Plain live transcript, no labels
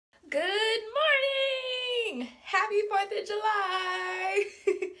Good morning! Happy 4th of July!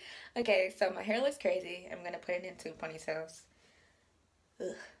 Okay, so my hair looks crazy. I'm gonna put it into ponytails.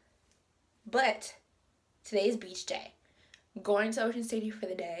 Ugh. But today's beach day. I'm going to Ocean City for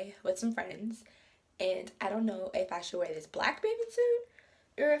the day with some friends. And I don't know if I should wear this black bathing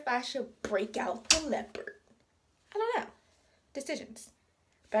suit or if I should break out the leopard. I don't know. Decisions.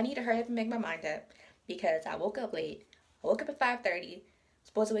 But I need to hurry up and make my mind up because I woke up late. I woke up at 5:30.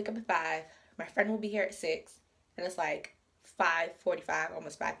 Supposed to wake up at 5. My friend will be here at 6. And it's like 5:45,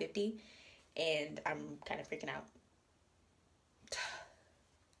 almost 5:50. And I'm kind of freaking out.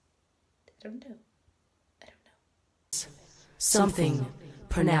 I don't know. Something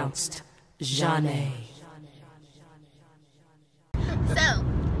pronounced Jonne. So,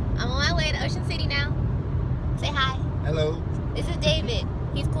 I'm on my way to Ocean City now. Say hi. Hello. This is David.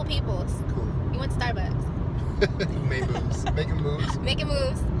 He's cool peoples. Cool. He went to Starbucks. Made moves. Making moves. Making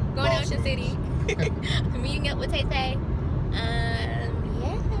moves. Going to Ocean City. Meeting up with Tay Tay. Yeah,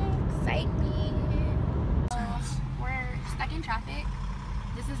 exciting. We're stuck in traffic.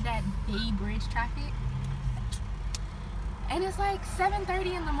 This is that Bay Bridge traffic. And it's like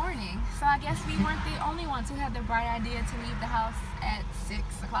 7:30 in the morning. So I guess we weren't the only ones who had the bright idea to leave the house at 6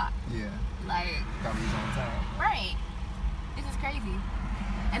 o'clock. Yeah. Like, Thought we was on time. right. This is crazy.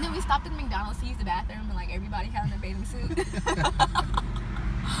 And then we stopped at McDonald's to use the bathroom and like everybody had on a bathing suit.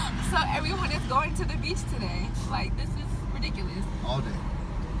 So everyone is going to the beach today. Like, this is ridiculous. All day.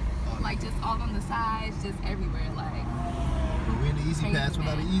 Like, just all on the sides, just everywhere. Like, But we're in the easy crazy, pass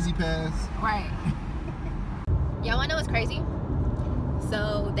without man. an easy pass. right. Y'all wanna know what's crazy?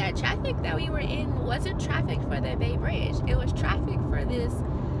 So that traffic that we were in wasn't traffic for the Bay Bridge. It was traffic for this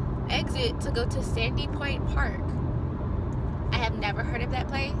exit to go to Sandy Point Park. I have never heard of that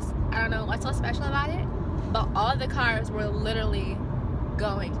place. I don't know what's so special about it, but all the cars were literally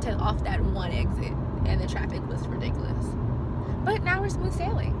going to off that one exit, and the traffic was ridiculous. But now we're smooth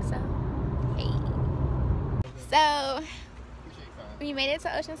sailing, so hey. So we made it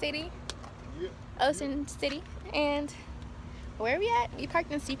to Ocean City. Yeah. Ocean City, and where are we at? We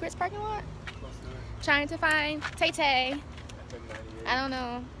parked in Secret's parking lot, trying to find Tay Tay. I don't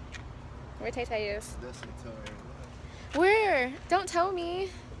know where Tay Tay is. Where? Don't tell me.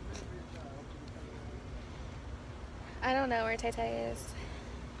 I don't know where Tay Tay is.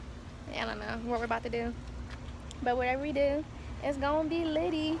 I don't know what we're about to do. But whatever we do, it's gonna be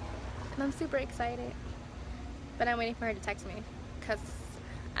litty. And I'm super excited. But I'm waiting for her to text me, because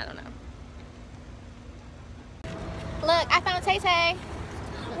I don't know. Look, I found Tay Tay.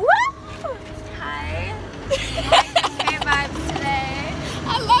 Woo! Hi. Hair vibes today.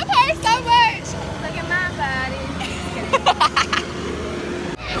 I love her so much. Look at my body.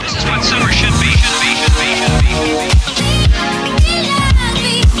 This is what summer should be,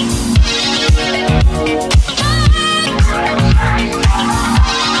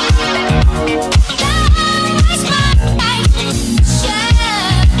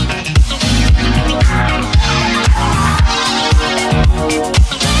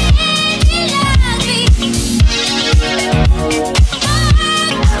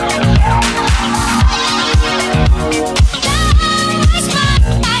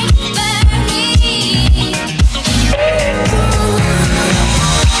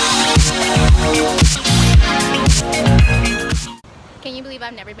 Can you believe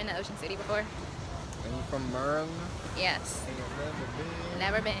I've never been to Ocean City before? And you from Maryland? Yes.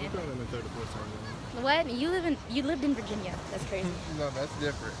 Never been. Never been. You probably live in 34 somewhere. What? You lived in Virginia. That's crazy. No, that's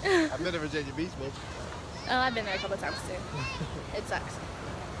different. I've been to Virginia Beach, bitch. Oh, I've been there a couple of times too. It sucks.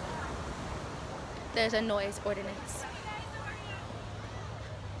 There's a noise ordinance.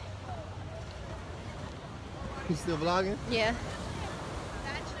 You still vlogging? Yeah.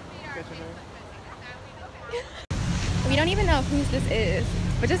 We don't even know whose this is,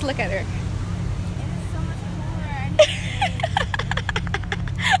 but just look at her. It's so much cooler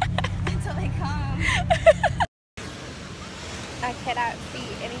until they come. I cannot see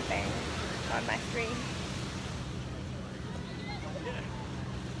anything on my screen.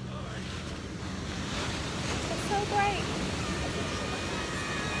 It's so bright.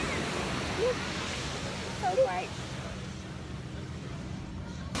 So bright.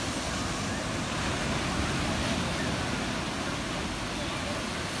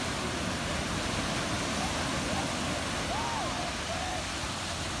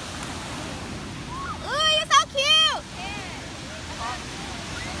 Ooh, you're so cute!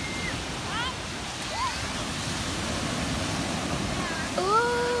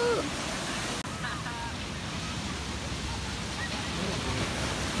 Ooh!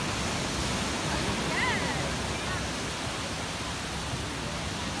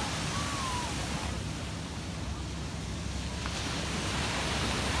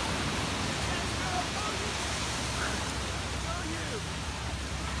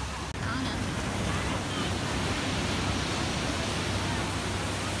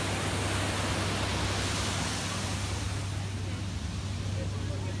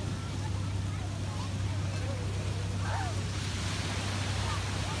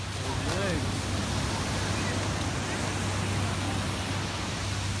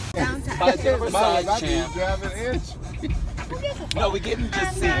 By Jennifer Molly, side I champ. be grabbing inch. No, we getting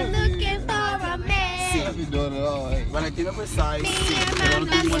just C. I'm not looking for a man. I be doing it all. Hey. Valentino Versailles, C. Me and I my don't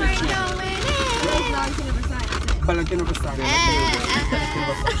think you best want to friend champ. going in. Valentino Versailles.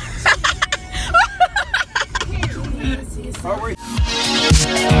 Alright.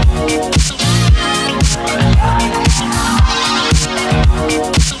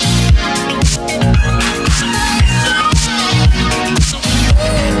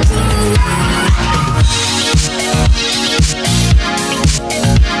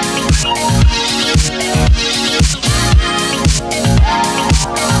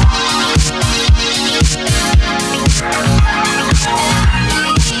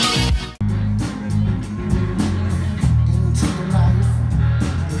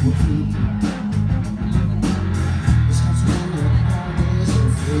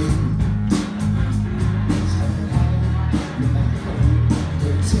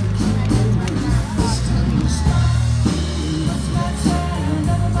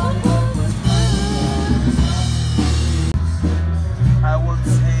 I will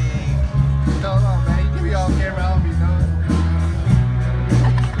take. No, man. You can be on camera. I don't be knowing.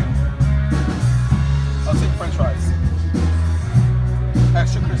 I'll take French fries.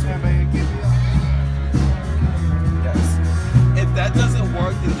 Extra crispy. Yeah, man. Give me Yes. If that doesn't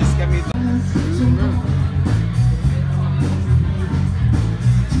work, then just get me the.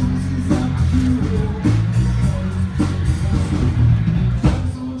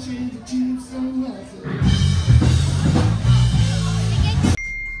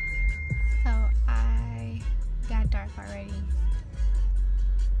 So I got dark already.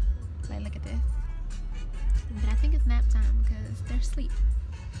 Like, look at this. But I think it's nap time because they're asleep.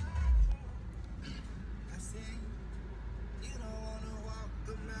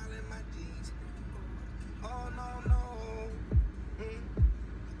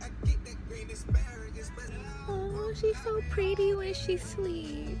 Oh, she's so pretty when she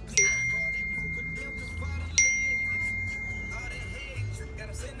sleeps.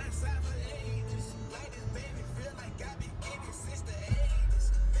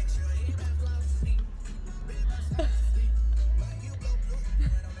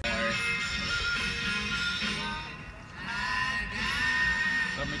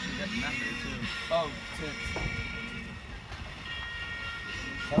 I'll make sure you get that there too. Oh, tips.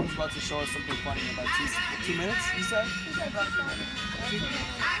 Kevin's about to show us something funny in about 2 minutes, you said? He said about 2 minutes. Is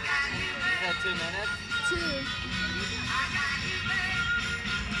that 2 minutes? 2.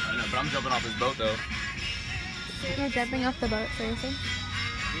 I know, but I'm jumping off his boat though. You're jumping off the boat, seriously?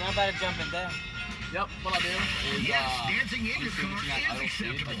 You're not about to jump in there. Yep, what I'll do is, dancing in your car is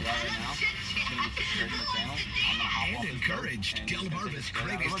acceptable. Right now. It's gonna get straight in the channel. I'm gonna hop off this boat and Delmarva's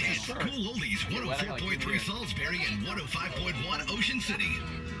greatest hits, Cool Oldies, 104.3 Salisbury and 105.1 Ocean City.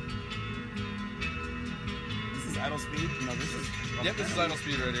 This is idle speed? No, this is... Yep, this is idle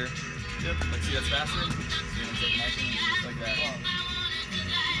speed right here. Yep, like see that's faster? So you're gonna take an action and just like that.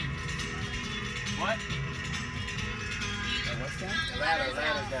 What? What's that? Ladder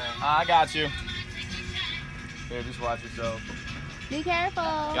down. I got you. Here, just watch yourself. Be careful.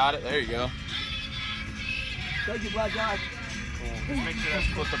 Got it, there you go. Thank you, black guy. Cool. Just make sure that's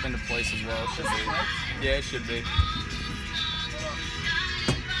flipped up into place as well. It should be. Yeah, it should be.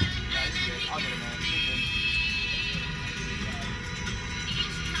 I'll get it, man.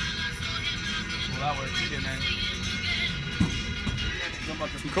 Well, that works. You did, man.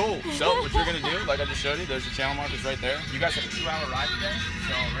 Cool. So, what you're going to do, like I just showed you, there's your channel markers right there. You guys have a 2-hour ride today.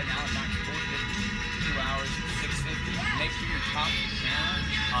 So, right now it's on 450, 2 hours, 650. Make sure you're top of the channel,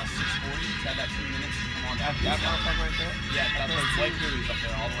 640. Have that 2 minutes to come on down. That motherfucker right there? Yeah, that's those white buoys up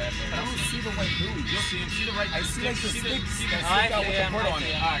there, all the way up there. I don't see the white buoys. You'll see them. See the right. I see like the sticks. See that I stick out see with the them, port I on see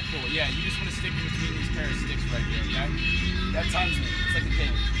it. them. All right, cool. Yeah, you just want to stick in between these pair of sticks right here, okay? That times me. It's like a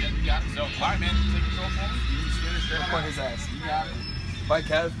game. Yep, you got it. So, all right, man. Take control for me. You can steer this straight Put on. his ass. You got it. Bye,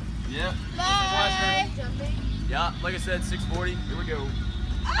 Kev. Yeah. Bye. Yeah, like I said, 640. Here we go.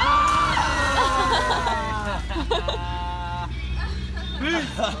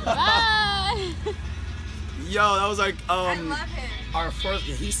 Bye. Yo, that was like I love him. our first.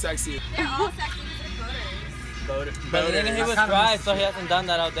 He's sexy. They're all sexy because they're voters. But then he was dry, so he hasn't done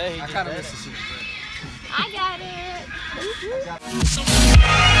that out there. He I just kind of did miss it. the shit. I got it.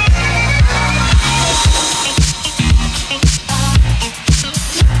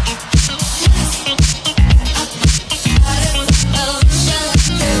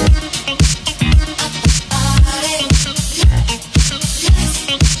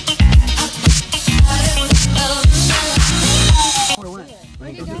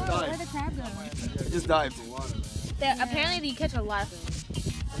 Just dived. Apparently, you catch a lot of food.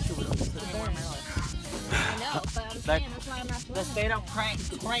 I know, but I'm saying that's why I'm not swimming. The state of cramp.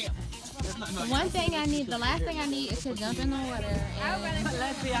 One thing I need, the last thing I need is to jump in the water and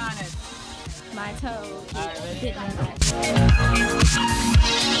Let's be honest. my toe Alright, hit my back.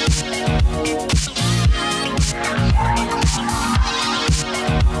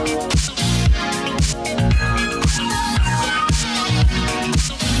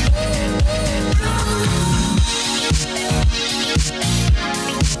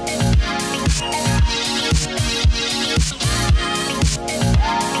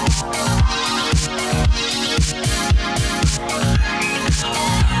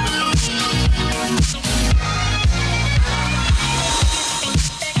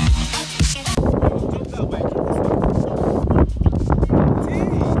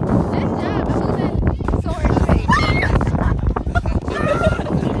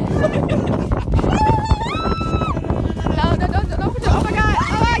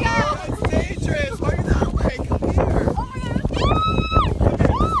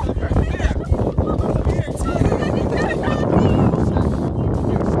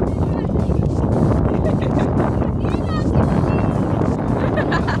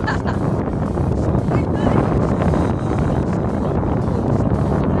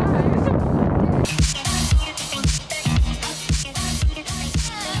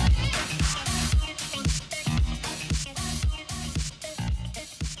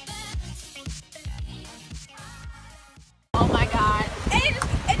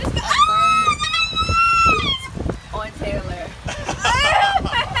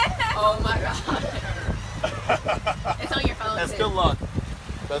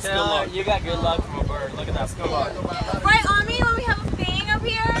 That's good luck. You got good luck from a bird. Look at that. Good luck. Right on me when we have a thing up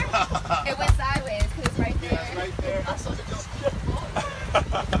here. It went sideways because it's right there. It's right there.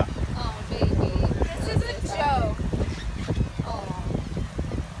 Oh, baby. This is a joke. Oh.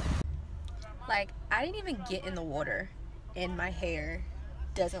 Like, I didn't even get in the water, and my hair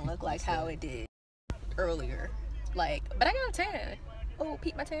doesn't look like how it did earlier. Like, but I got a tan. Oh,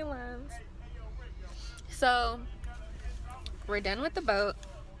 peep my tan lines. So, we're done with the boat.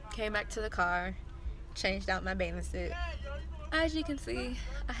 Came back to the car. Changed out my bathing suit. As you can see,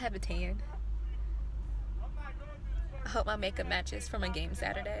 I have a tan. I hope my makeup matches for my game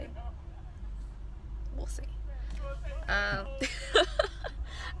Saturday. We'll see. I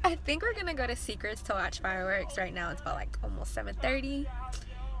think we're gonna go to Secrets to watch fireworks. Right now it's about like almost 7:30,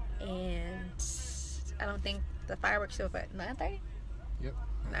 and I don't think the fireworks show up at 9:30. Yep.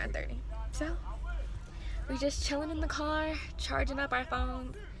 9:30. So we're just chilling in the car, charging up our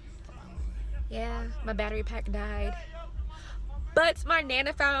phones. Yeah, my battery pack died, but my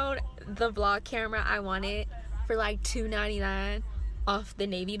Nana found the vlog camera I wanted for like $2.99 off the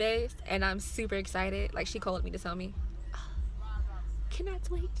Navy base, and I'm super excited. Like, she called me to tell me, cannot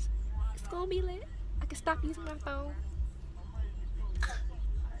wait, it's gonna be lit, I can stop using my phone.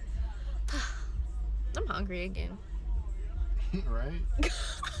 I'm hungry again. Right?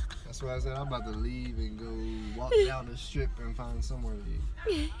 That's why I said I'm about to leave and go walk down the strip and find somewhere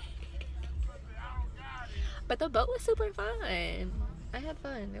to eat. But the boat was super fun. I had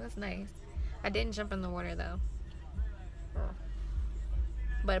fun. It was nice. I didn't jump in the water though.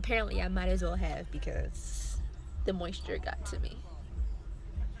 But apparently I might as well have, because the moisture got to me.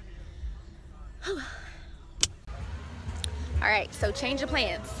 Alright, so change of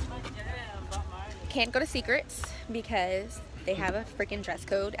plans. Can't go to Secrets because they have a freaking dress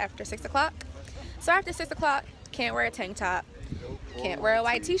code after 6 o'clock. So after 6 o'clock, can't wear a tank top, can't wear a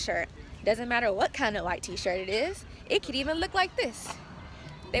white t-shirt. Doesn't matter what kind of white t-shirt it is. It could even look like this.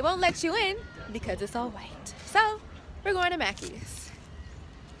 They won't let you in because it's all white. So we're going to Mackey's.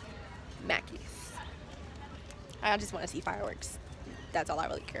 Mackey's. I just want to see fireworks. That's all I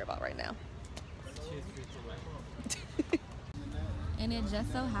really care about right now. And it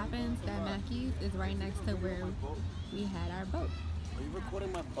just so happens that Mackey's is right next to where we had our boat. Are you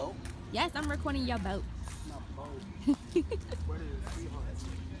recording my boat? Yes, I'm recording your boat. My boat.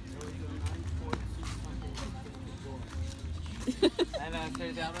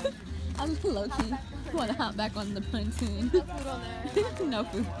 I'm low-key want to hop back on the pontoon. No food on there. No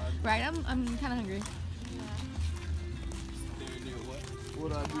food. Right, I'm kind of hungry.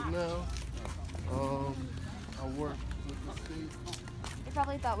 What I do now? I work with the state. They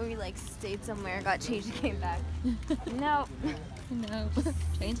probably thought we like stayed somewhere, got changed, and came back. Nope. No.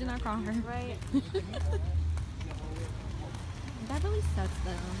 Changing our car. Right. That really sucks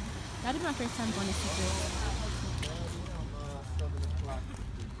though. That is my first time going to Secrets.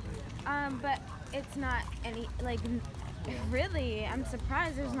 But it's not any, like, really, I'm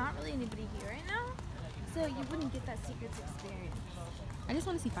surprised there's not really anybody here right now. So you wouldn't get that Secrets experience. I just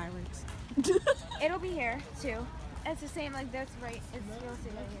want to see fireworks. It'll be here too. It's the same, like that's right. It's you'll see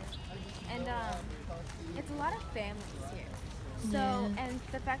right here, and it's a lot of families here. So and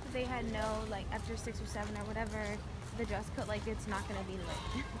the fact that they had no like after 6 or 7 or whatever the dress code, like it's not gonna be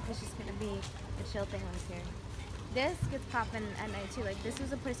lit. It's just gonna be a chill thing when it's here. This gets popping at night too. Like this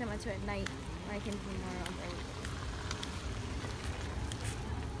was a place I went to at night when I came to Memorial Day.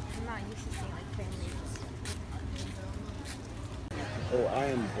 I'm not used to seeing like families. Oh, I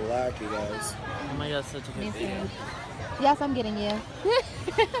am black, you guys. Oh my god, such a good video. Yes, I'm getting you.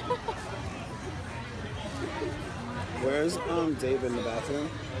 Where's Dave in the bathroom?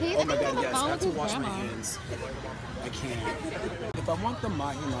 He's oh my god, on the yes, I phone have to with his wash my grandma. hands. I can't. If I want the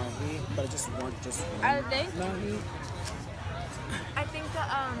mahi, but I just want just one Are they? mahi. I think the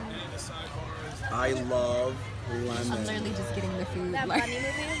I love lemon. I'm literally just getting the food. that like- bunny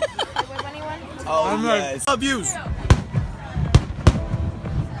movie, the Boy Bunny one. Oh yes. Abuse.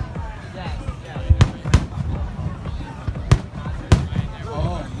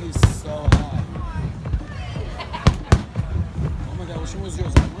 Oh, he's so hot. Oh my god, which one was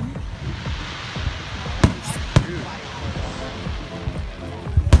yours? That one?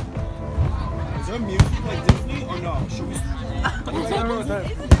 Is there music like Disney or no? Should we?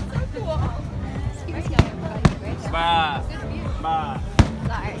 Bye. Bye.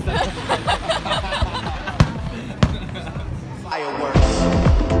 Sorry. Fireworks.